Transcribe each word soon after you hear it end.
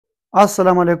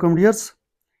السلام علیکم ډیرز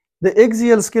د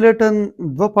ایکزیل سکeleton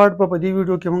دو پارت په دې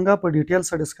ویډیو کې مونږه په ډیټیل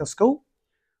سره ډیسکس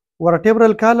کوو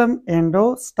ورټیبرل کالم اینډ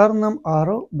sternum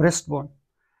or breastbone.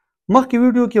 مخکې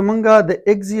ویډیو کې مونږه د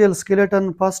ایکزیل سکeleton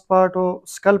فرست پارت او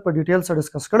سکل په ډیټیل سره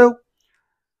ډیسکس کړو.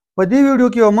 په دې ویډیو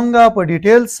کې مونږه په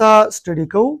ډیټیل سره سټډي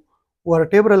کوو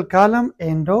ورټیبرل کالم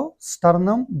اینډ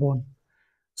sternum bone.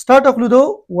 سٹارټ اخلو دو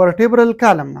ورټیبرل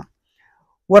کالم نه.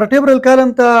 Vertebral column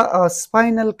ته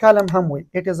spinal column هم وي.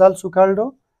 It is also called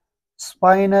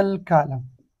spinal column.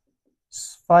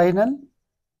 Spinal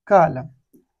column.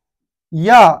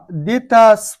 یا دیتا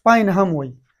spine هم وي.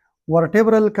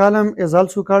 Vertebral column is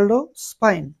also called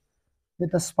spine.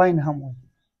 دیتا spine هم وي.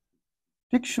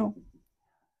 ٹھیک شو.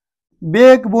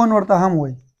 بیک بون ورته هم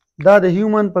وي. دا د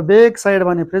هیومن په بیک سایډ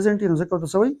باندې پریزنټ نو ځکه ورته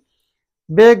سوي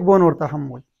بیک بون ورته هم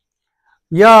وي.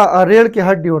 یا ریړ کې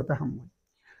هډي ورته هم وي.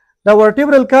 دا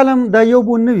ورټیبرل کالم دا یو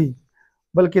بون نه وي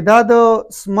بلکې دا د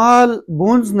سمال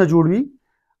بونز نه جوړ وي.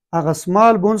 هغه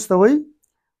سمال بونز ته وایي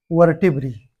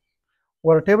ورټیبري.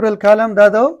 ورټیبرل کالم دا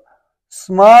د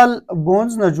سمال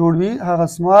بونز نه جوړ وي. هغه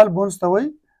سمال بونز ته وایي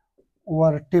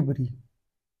ورټیبري.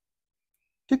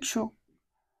 ٹھیک شو.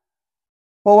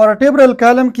 په ورټیبرل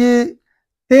کالم کې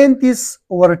 33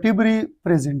 ورټیبري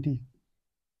پریزنټ دي.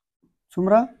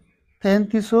 څومره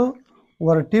 33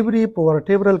 ورټیبري په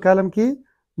ورټیبرل کالم کې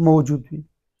موجود وي.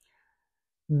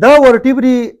 دا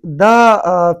ورټیبري دا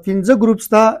 15 ګروپس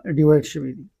ته ډیوایډ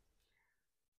شوي دي.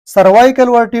 سروایکل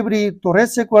ورټیبري،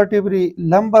 thoracic ورټیبري،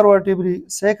 lumbar ورټیبري،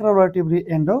 sacral ورټیبري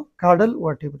اینډ caudal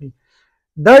ورټیبري.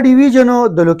 دا ډیویژن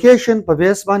د لوکیشن په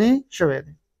بیس باندې شوی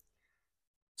دی.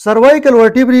 سروایکل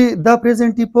ورټیبري دا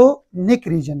پریزنټ په نیک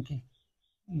ریجن کې.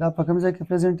 دا په کوم ځای کې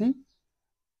پریزنټ دي؟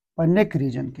 په نیک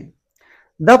ریجن کې.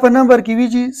 دا په نمبر کې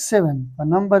ویږي 7. په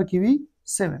نمبر کې وی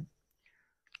 7.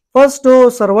 فرست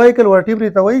سروایکل ورټیبري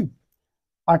ته وایي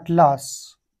اټلاس.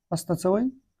 فرست څه وایي؟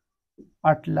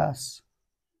 اټلاس.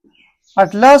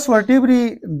 اټلاس ورټیبري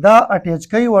دا اټیچ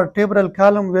کوي ورټیبرل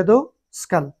کالم ود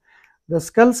سکل. د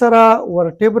سکل سره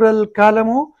ورټیبرل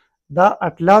کالم دا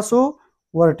اټلاس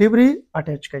ورټیبري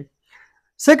اټیچ کوي.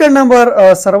 سیکنډ نمبر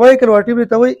سروایکل ورټیبري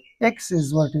ته وایي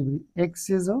ایکسس ورټیبري.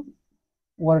 ایکسس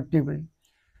ورټیبري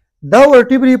دا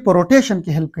ورټیبري په روټیشن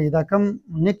کې هیلپ کوي. دا کم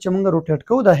نیک چې موږ روټیټ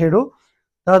کوو دا هډو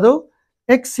دا دو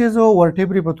ایکسس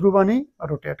ورټیبري په تھرو باندې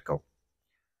روټیټ کوو.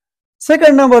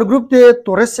 سیکنډ نمبر ګروپ دی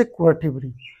thoracic ورټیبري.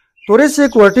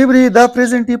 thoracic ورټیبري دا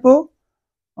پریزنټ په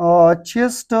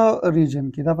چیسټ ریجن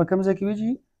کې. دا په کوم ځای کې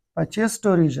ویږي؟ په چیسټ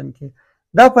ریجن کې.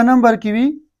 دا په نمبر کې وی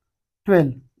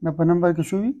 12. دا په نمبر کې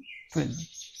شو وی 12.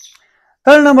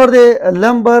 تھرډ نمبر دی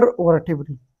lumbar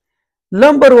ورټیبري.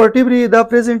 lumbar ورټیبري دا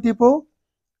پریزنټ په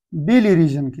بیلی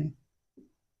ریجن کې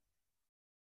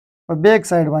په بیک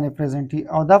سایډ باندې پریزنټ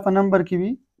او دا په نمبر کې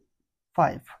وی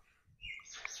 5.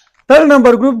 تھرډ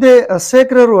نمبر ګروپ دی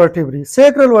sacral ورټیبري.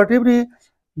 sacral ورټیبري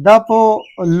دا په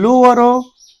لوور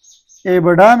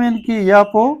ایبډامن کې یا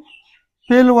په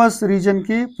پیلوس ریجن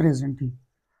کې پریزنټ دي.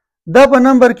 دا په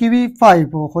نمبر کې وی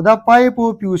 5 خو دا پایپ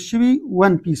پیوس شوی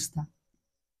 1 پیس ده.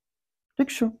 ٹھیک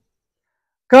شو.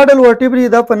 کاډل ورټیبري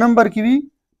دا په نمبر کې وی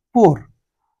 4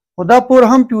 خو دا 4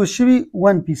 هم پیوس شوی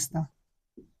 1 پیس ده.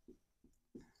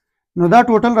 نو دا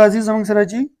ټوټل راځي زموږ سره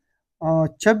چې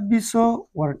 2600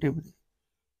 ورټیبري.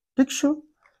 ٹھیک شو.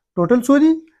 ټوټل څو دي؟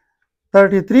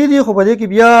 33 دي خو په دې کې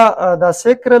بیا دا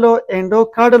سیکرل او انډو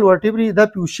کاډل ورټیبري دا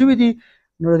پیوس شوي دي.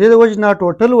 نو د دې د وجې نه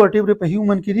ټوټل ورټیبري په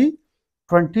هیومن کې دي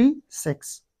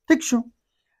 26. ٹھیک شو.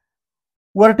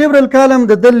 ورټیبرل کالم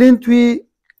د لینث وی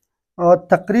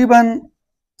تقریبا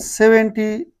 70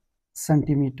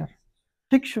 سانتي میټر.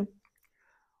 ٹھیک شو.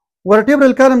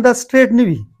 ورټیبرل کالم دا سټریټ نه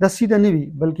وي، دا سیده نه وي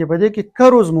بلکې په دې کې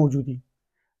کروز موجود دي.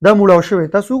 دا موړاو شوی.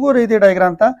 تاسو وګورئ دې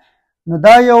ډایګرام ته. نو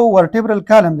دا یو ورټیبرل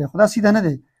کالم دی خو دا سیده نه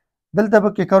دی. دلته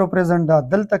پکې کرو پریزنټ ده،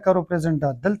 دلته کرو پریزنټ ده،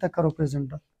 دلته کرو پریزنټ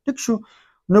ده. ٹھیک شو.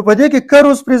 نو په دې کې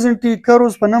کروز پریزنټ دي.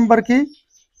 کروز په نمبر کې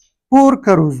 4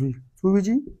 کروز وي. څو وي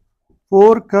جی؟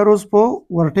 4 کروز په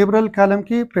ورټیبرل کالم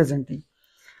کې پریزنټ دي.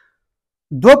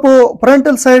 دو په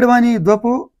فرنټل سایډ باندې، دو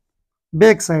په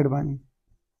بیک سایډ باندې.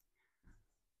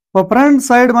 په فرنٹ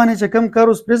سایډ باندې چې کوم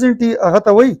کروز پریزنټ دي هغه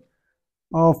ته وایي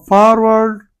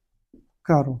فارورډ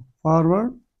کارو. فارورډ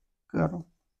کارو.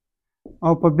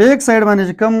 او په بیک سایډ باندې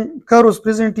چې کوم کروز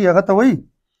پریزنټ دي هغه ته وایي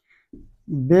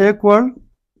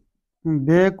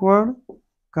بیکورډ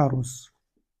کاروز.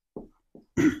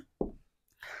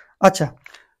 اچھا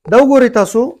دا وګورئ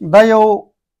تاسو دا یو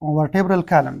ورټیبرل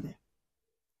کالم دی.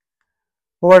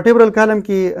 په ورټیبرل کالم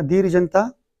کې دی ریجن ته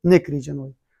نیک ریجن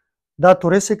وایي. دا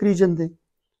thoracic ریجن دی،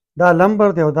 دا لمبر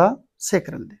دی او دا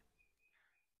سیکرل دی.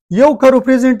 یو کرو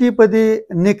پریزنټ په دې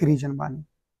نیک ریجن باندې.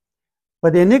 په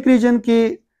دې نیک ریجن کې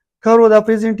کرو دا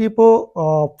پریزنټي په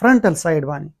فرنټل سایډ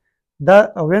باندې، دا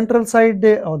وینټرل سایډ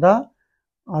دی او دا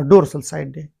ډورسل سایډ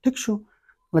دی. ټیک شو،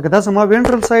 لکه دا زما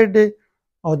وینټرل سایډ دی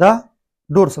او دا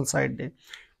ډورسل سایډ دی.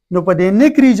 نو په دې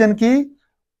نیک ریجن کې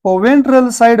په وینټرل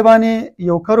سایډ باندې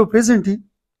یو کرو پریزنټي،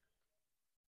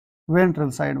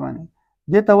 وینټرل سایډ باندې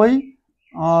دې ته وایي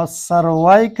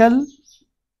سروایکل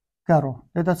کرو.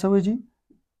 دې ته څه وایي جی؟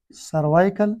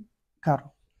 سروایکل کرو.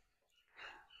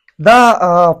 دا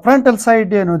فرنټل سایډ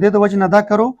دی، نو د وجه نه دا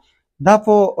کرو دا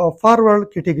په فارورډ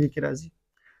کیټګوري کې راځي.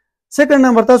 سیکنډ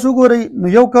نمبر تاسو وګورئ، نو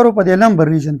یو کرو په دې لمبر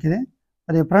ریجن کې دی،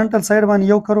 په دې فرنټل سایډ باندې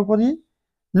یو کرو په دې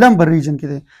لمبر ریجن کې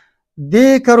دی. دې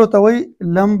کرو ته وایي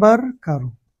لمبر کرو،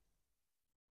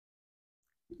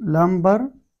 لمبر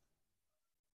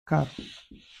کرو.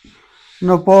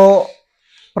 نو په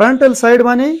فرنټل سایډ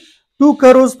باندې ټو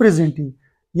کروز پریزنټي،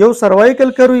 یو سروایکل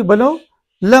کروي بلو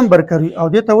لمبر کروي او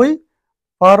دې ته وایي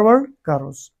فارورډ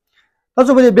کروز.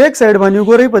 تاسو په دې بیک سایډ باندې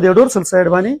وګورئ، په دې ډورسل سایډ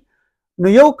باندې نو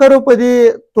یو کرو په دې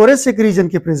توریسک ریجن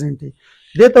کې پریزنټ دی،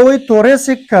 دې ته وایي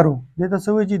توریسک کرو. دې ته څه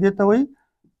وایي جی؟ دې ته وایي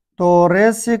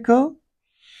توریسک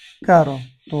کرو،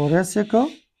 توریسک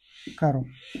کرو.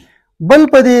 بل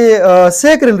په دې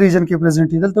سیکرل ریجن کې پریزنټ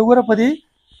دی، دلته وګوره په دې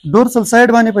ډورسل سایډ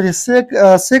باندې په دې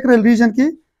سیکرل ریجن کې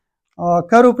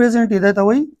کرو پریزنټ دی، دې ته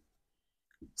وایي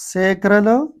سیکرل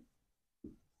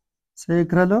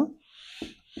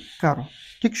کرو.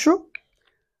 ٹھیک شو.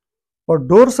 په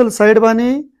ډورسل سایډ باندې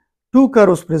ټو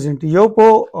کروز پریزنټ، یو په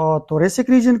توریسک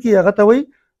ریجن کې هغه ته وایي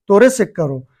توریسک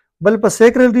کرو، بل په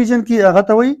سیکرل ریجن کې هغه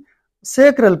ته وایي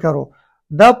سیکرل کرو.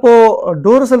 دا په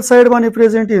ډورسل سایډ باندې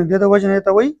پریزنټ دی، د وجه نه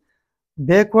ته وایي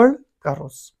بیکورډ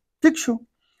کروز. ٹھیک شو.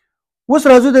 اوس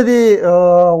راځو د دې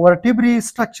ورټیبري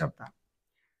سټرکچر ته.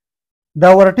 دا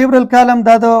ورټیبرل کالم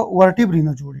دا د ورټیبري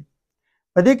نه جوړي.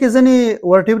 په دې کې ځینې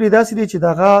ورټیبري داسې دي چې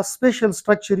دغه سپیشل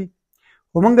سټرکچر وي،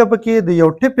 خو موږ پکې د یو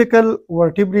ټیپیکل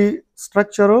ورټیبري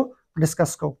سټرکچر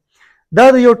ډسکس کوو. دا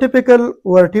د یو ټیپیکل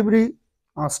ورټیبري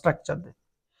سټرکچر دی.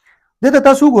 دلته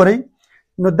تاسو وګورئ،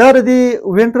 نو دا د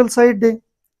وینټرل سایډ دی،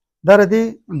 دا د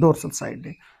ډورسل سایډ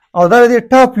دی او دا د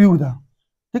ټاپ ویو ده.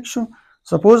 ٹھیک شو.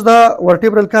 سپوز دا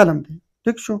ورټیبرل کالم دی.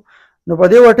 ٹھیک شو. نو په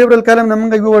دې ورټیبرل کالم نه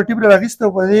موږ یو ورټیبرل راغیسته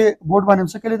او په دې بورډ باندې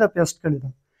څه کړی دا پیسټ کړی دا.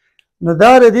 نو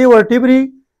دا د ورټیبري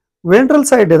وینټرل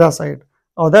سایډ دی، دا سایډ،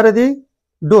 او دا د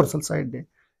ډورسل سایډ دی.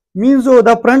 مینز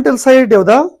دا فرنټل سایډ دی او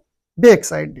دا بیک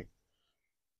سایډ دی.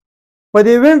 په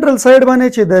دې وینټرل سایډ باندې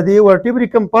چې د دې ورټیبري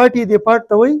کوم پارټ دی، دې پارټ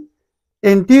ته وایي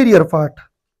انټیریور پارټ،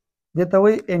 دې ته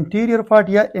وایي انټیریور پارټ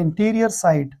یا انټیریور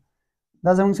سایډ.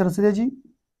 دا زموږ سره څه دی جی؟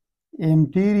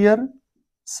 انټیریور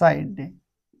سایډ دی.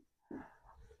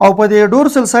 او په دې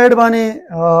ډورسل سایډ باندې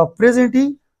پریزنټ دی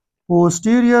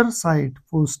posterior side,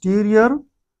 posterior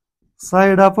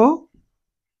side of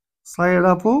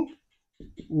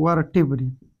vertebrae.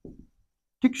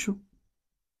 ٹھیک شو.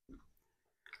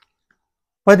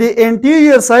 په دې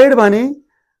انټیریور سایډ باندې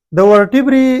د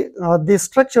ورټیبري د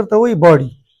سټرکچر ته وایي باډي.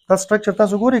 دا سټرکچر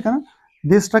تاسو ګورئ کنه،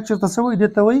 د سټرکچر ته څه وایي؟ دې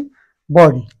ته وایي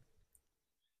باډي.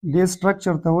 د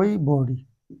سټرکچر ته وایي باډي.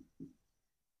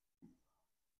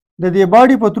 د دې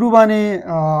باډي په ترو باندې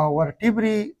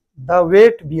ورټیبري دا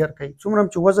ویټ بیر کوي. څومره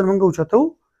چې وزن موږ اوچتو،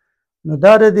 نو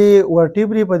دا د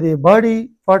ورټیبري په دې باډي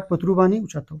پارټ په ترو باندې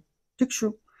اوچتو. ٹھیک شو.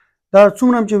 دا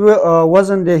څومره چې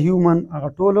وزن د هیومن هغه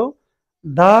ټولو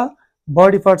دا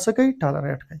باډي پارټ څه کوي؟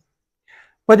 ټالریټ کوي.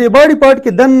 په دې باډي پارټ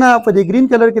کې دننه په دې گرین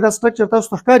کلر کې دا سټرکچر تاسو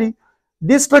ته ښکاري.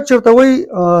 دې سټرکچر ته وایي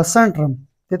سنټرم.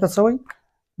 دې ته څه وایي؟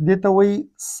 دې ته وایي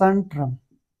سنټرم.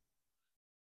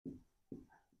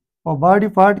 په باډي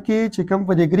پارټ کې چې کوم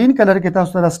په دې گرین کلر کې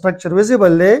تاسو ته سټرکچر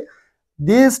ویزیبل دی،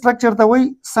 دې سټرکچر ته وایي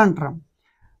سنټرم.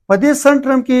 په دې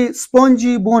سنټرم کې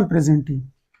سپونجي بون پریزنټ دی.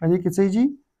 په دې کې څه جی؟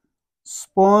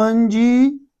 سپونجي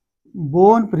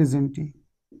بون پریزنټ دی.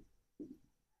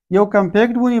 یو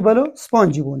کمپیکټ بونی بلو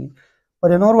سپونجي بونی. په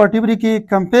دې نور ورټیبري کې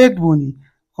کمپیکټ بونی،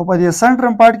 خو په دې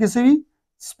سنټرم پارټ کې څه وي؟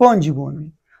 سپونجي بون وي.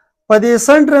 په دې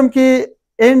سنټرم کې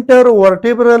انټر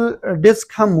ورټیبرل ډیسک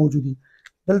هم موجود دي.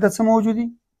 دلته څه موجود دي؟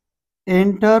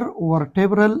 انټر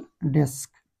ورټیبرل ډیسک.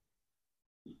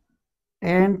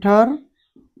 انټر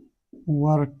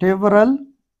ورټیبرل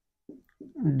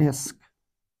ډیسک.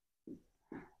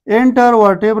 انټر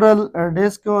ورټیبرل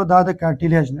ډیسک دا د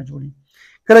کارټیلیج نه جوړي.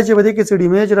 کله چې په دې کې څه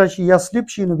ډیمیج راشي یا سلیپ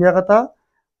شي، نو بیا هغه ته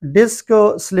ډیسک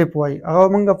سلیپ وایي. هغه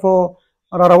موږ په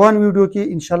را روان ویډیو کې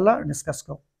ان شاء الله ډسکس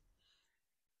کوو.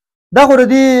 دا خو د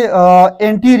دې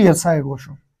انټیریور سایډ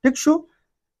وشو. ٹھیک شو.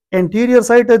 انټیریور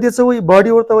سایډ ته دې څه وایي؟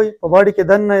 باډي ورته وایي. په باډي کې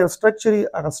دننه یو سټرکچر وي،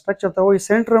 هغه سټرکچر ته وایي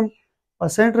سنټرم. په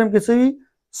سنټرم کې څه وي؟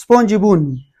 سپونجي بون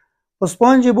وي. په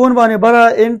سپونجي بون باندې بره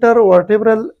انټر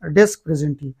ورټیبرل ډیسک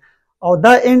پریزنټ وي. او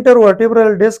دا انټر ورټیبرل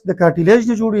ډیسک د کارټیلیج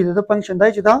نه جوړي د فنکشن دی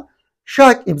چې دا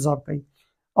شاک ابزورب کوي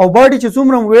او باډي چې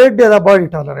څومره ویټ دی دا باډي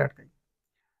ټالریټ کوي.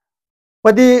 په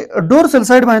دې ډورسل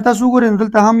سایډ باندې تاسو وګورئ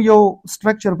دلته هم یو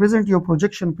سټرکچر پریزنت یو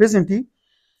پروجیکشن پریزنت دی.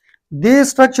 دې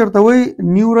سټرکچر ته وایي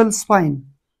نیورل سپاین.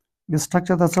 دې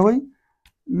سټرکچر ته څه وایي؟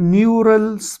 نیورل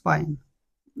سپاین.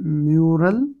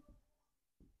 نیورل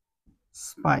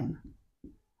سپاین.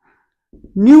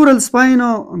 نیورل سپاین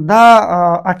دا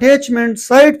اٹیچمنٹ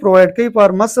سایډ پرووایډ کوي فار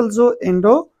مسلز اینڈ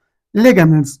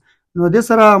لیګامنټس. نو دې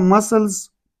سره مسلز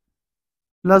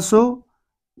پلس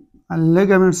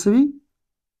لیګامنټس وي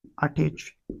اٹیچ.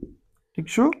 ٹھیک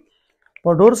شو؟ په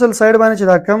ډورسل سایډ باندې چې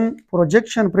دا کم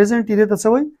پروجیکشن پریزنت دی ته څه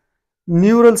وایي؟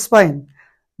 نیورل سپاین.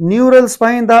 نیورل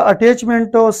سپاین دا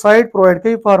اٹیچمنٹ سایډ پرووایډ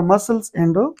کوي فار مسلز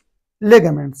اینڈ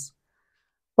لیګامنټس.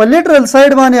 په لیټرل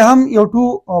سایډ باندې هم یو ټو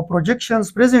پروجیکشنز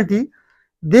پریزنت دي.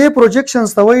 دې پروجیکشنز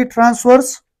ته وایي ټرانسورس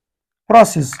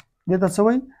پروسس. دې ته څه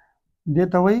وایي؟ دې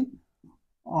ته وایي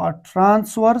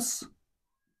ټرانسورس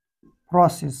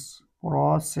پروسس.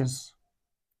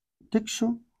 ٹھیک شو؟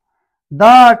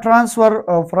 دا ټرانسفر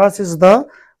پروسس دا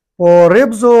په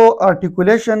ریبزو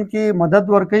ارټیکولیشن کې مدد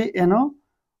ورکوي ان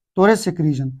تورسیک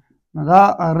ریجن. دا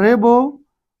ریبو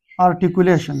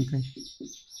ارټیکولیشن کوي.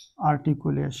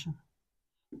 ارټیکولیشن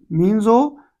مینزو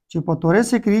چې په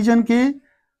تورسیک ریجن کې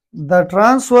د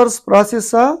ټرانسورس پروسس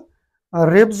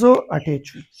ریبزو اٹیچ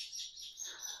وي.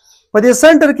 په دې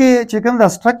سنټر کې چې کوم دا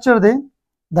سټرکچر دی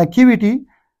دا کیویټي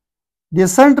د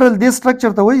سنټرل دې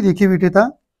سټرکچر ته وایي د کیویټي ته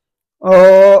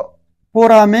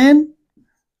فورامین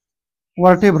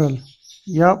ورټیبرل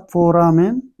یا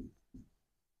فورامین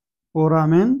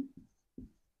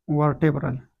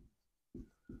ورټیبرل.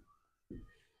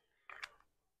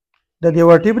 د دې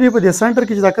ورټیبري په دې سنټر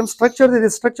کې چې دا کوم سټرکچر دی د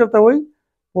سټرکچر ته وایي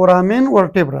فورامین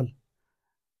ورټیبرل.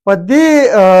 په دې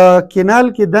کینال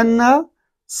کې دننه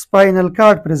سپاینل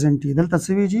کارډ پریزنت دی. دلته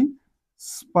څه ویږي؟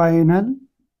 سپاینل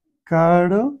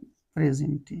کارډ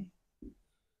پریزنت دی.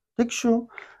 ٹھیک شو؟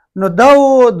 نو دا و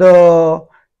د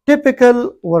ټیپیکل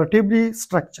ورټیبري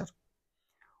سټرکچر.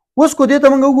 اوس کو دې ته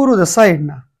موږ وګورو د سایډ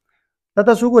نه. دا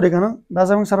تاسو وګورئ که نه دا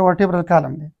زموږ سره ورټیبرل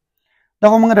کالم دی. دا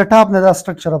خو موږ د ټاپ نه دا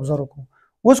سټرکچر ابزرو کوو.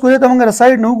 اوس کو دې ته موږ د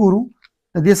سایډ نه وګورو.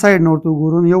 د دې سایډ نه ورته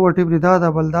وګورو. یو ورټیبري دا ده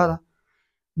بل دا ده.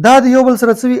 دا د یو بل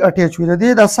سره څه وي؟ اټیچ وي. د دې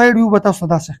دا سایډ ویو به تاسو ته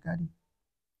داسې ښکاري.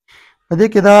 په دې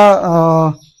کې دا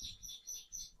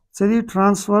څه دي؟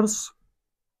 ټرانسورس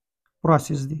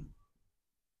پروسس دی.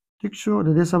 ٹھیک شو؟ د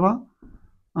دې سبا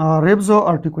ریبزو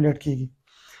ارټیکولیټ کیږي.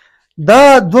 دا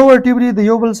دوه ورټیبري د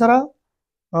یو بل سره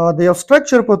د یو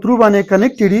سټرکچر په تھرو باندې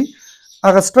کنیکټ دي.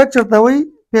 هغه سټرکچر ته وایي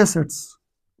پیسټس.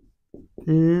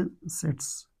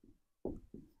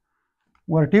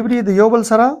 ورټیبري د یو بل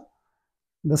سره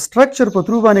د سټرکچر په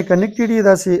تھرو باندې کنیکټ دي.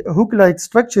 داسې هوک لایک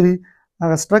سټرکچر دي.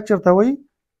 هغه سټرکچر ته وایي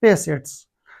پیسټس.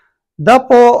 دا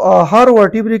په هر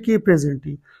ورټیبري کې پریزنت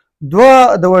دي. دوه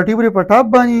د ورټیبري په ټاپ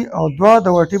باندې او دوه د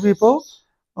ورټیبري په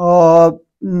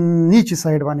نیچه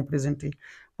سایډ باندې پریزنت دي.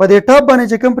 په دې ټاپ باندې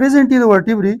چې کوم پریزنت دي د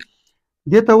ورټیبري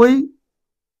دې ته وایي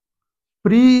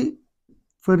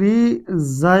فری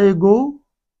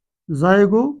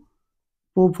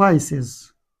زایګوپوفایسس.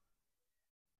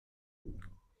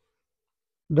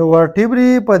 د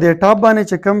ورټیبري په دې ټاپ باندې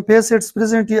چې کوم پیسټس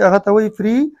پریزنت دي هغه ته وایي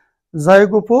فری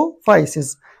زایګوپوفایسس.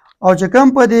 او چې کوم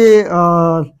په دې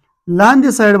لاندې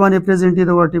سایډ باندې پریزنت دي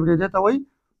د ورټیبري دې ته وایي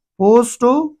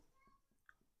پوسټو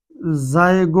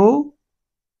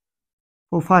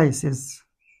زایګوپوفایسس.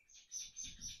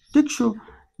 ٹھیک شو؟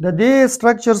 د دې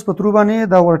سټرکچرز په تھرو باندې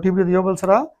دا ورټیبري د یو بل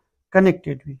سره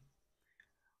کنیکټډ وي.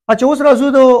 اچھا اوس راځو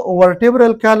د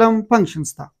ورټیبرل کالم فنکشنز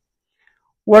ته.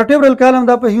 ورټیبرل کالم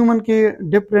دا په هیومن کې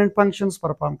ډیفرنٹ فنکشنز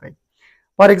پرفارم کوي.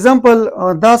 فار ایگزامپل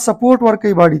دا سپورټ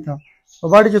ورکوي باډي ته. په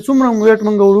باډي چې څومره ویټ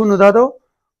موږ وړو نو دا د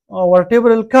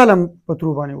ورټیبرل کالم په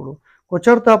تھرو باندې وړو. کو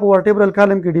چېرته په ورټیبرل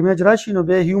کالم کې ډیمیج راشي نو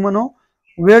بیا هیومنو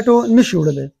ویټو نشي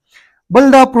وړلی. بل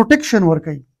دا پروټیکشن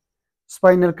ورکوي.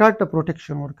 سپاینل کارډ ته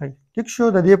پروټیکشن ورکوي. ٹھیک شو؟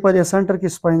 د دې په دې سنټر کې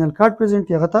سپاینل کارډ پریزنت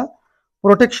دی هغه ته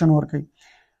پروټیکشن ورکوي.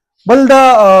 بل دا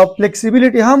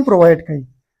فلیکسیبیلیټي هم پرووایډ کوي.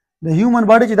 د هیومن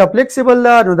باډي چې دا فلیکسیبل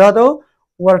ده نو دا د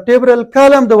ورټیبرل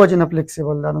کالم د وجې نه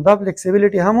فلیکسیبل ده. نو دا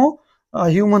فلیکسیبیلیټي هم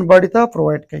هیومن باډي ته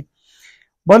پرووایډ کوي.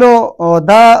 بلو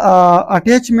دا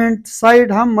اٹیچمنٹ سایډ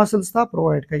هم مسلز ته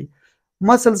پرووایډ کوي.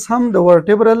 مسلز هم د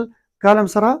ورټیبرل کالم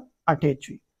سره اٹیچ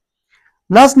وي.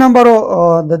 لاست نمبر د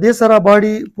دې سره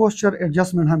باډي پوسچر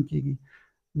ایڈجسټمنټ هم کیږي.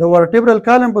 د ورټیبرل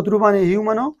کالم په تھرو باندې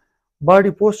هیومنو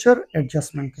باډي پوسچر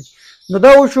ایڈجسټمنټ کوي. نو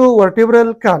دا وشو ورټیبرل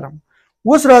کالم.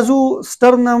 اوس راځو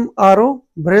sternum arrow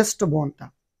breastbone ته.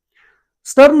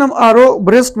 sternum arrow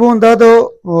breastbone دا د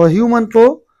هیومن په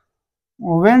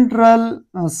وینټرل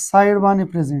سایډ باندې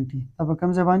پریزنټ دي دا په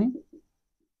کوم ځای باندې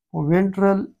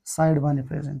وینټرل سایډ باندې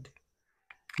پریزنټ دي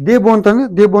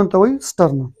دې بون ته وایي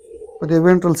سټرنم په دې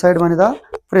وینټرل سایډ باندې دا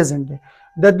پریزنټ دی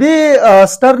د دې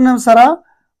سټرنم سره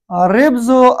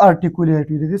ریبزو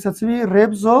ارټیکولیټي د دې سره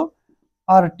ریبزو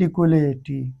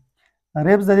ارټیکولیټي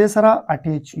ریبز د دې سره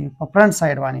اټیچ وي په فرنٹ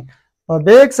سایډ باندې په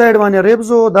بیک سایډ باندې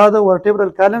ریبزو دا د ورټیبرل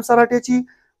کالم سره اټیچ وي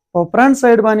په فرنٹ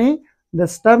سایډ باندې د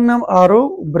سټرنم آرو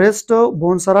برېسټ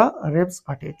بون سره ریبز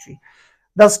اټیچ وي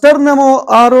د سټرنم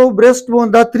آرو برېسټ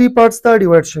بون دا 3 پارټس ته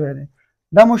ډیوایډ شوی دی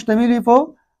دا مشتمل وي په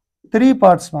 3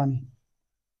 پارټس باندې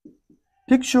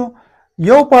ٹھیک شو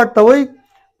یو پارټ ته وایي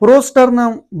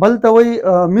پروسټرنم بل ته وایي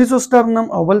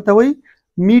میزوسټرنم او بل ته وایي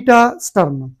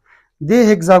میټاسټرنم دې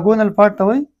هیگزاګونل پارټ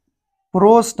ته وایي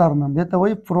پروسټرنم دې ته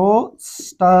وایي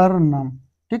پروسټرنم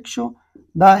ٹھیک شو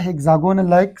دا هیگزاګونل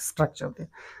لایک سټرکچر دی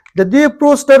د دې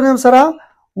پروسټرنم سره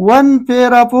 1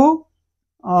 پیر اف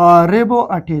ریبو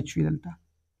اټیچ وي دلته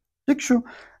ٹھیک شو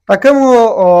دا کوم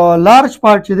لارج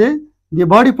پارټ چې دی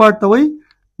د باډي پارټ ته وایي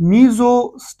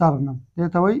میزوسټرنم دې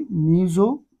ته وایي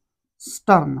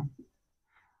میزوسټرنم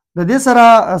د دې سره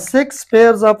 6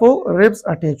 پیرز اف ریبس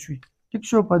اټیچ وي ٹھیک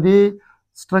شو په دې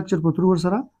سټرکچر په تر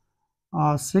سره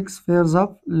 6 pairs of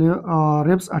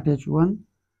ribs attached 1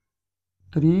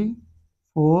 3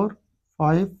 4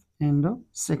 5 and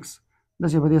 6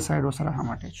 دغه په دې سایډ سره هم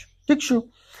اټیچ ٹھیک شو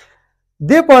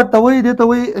دې پارت ته وایي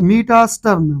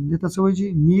میټاسټرنم دې ته څه وایي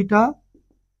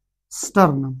میټاسټرنم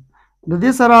د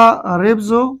دې سره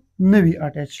ریبزو نوي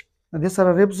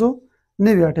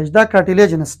اټیچ دا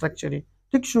کارټیلیجنس سټرکچر دی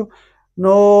ٹھیک شو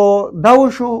نو دا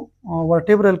وشو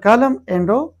ورټیبرل کالم اینډ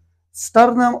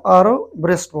سټرنم آرو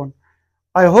برېسټ بون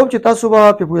I hope چې تاسو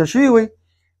به په پوه شوي وئ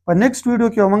په نیکسټ ویډیو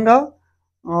کې موږ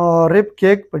ریب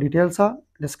کیک په ډیټیل سره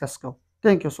ډسکس کوو.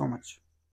 Thank you so much.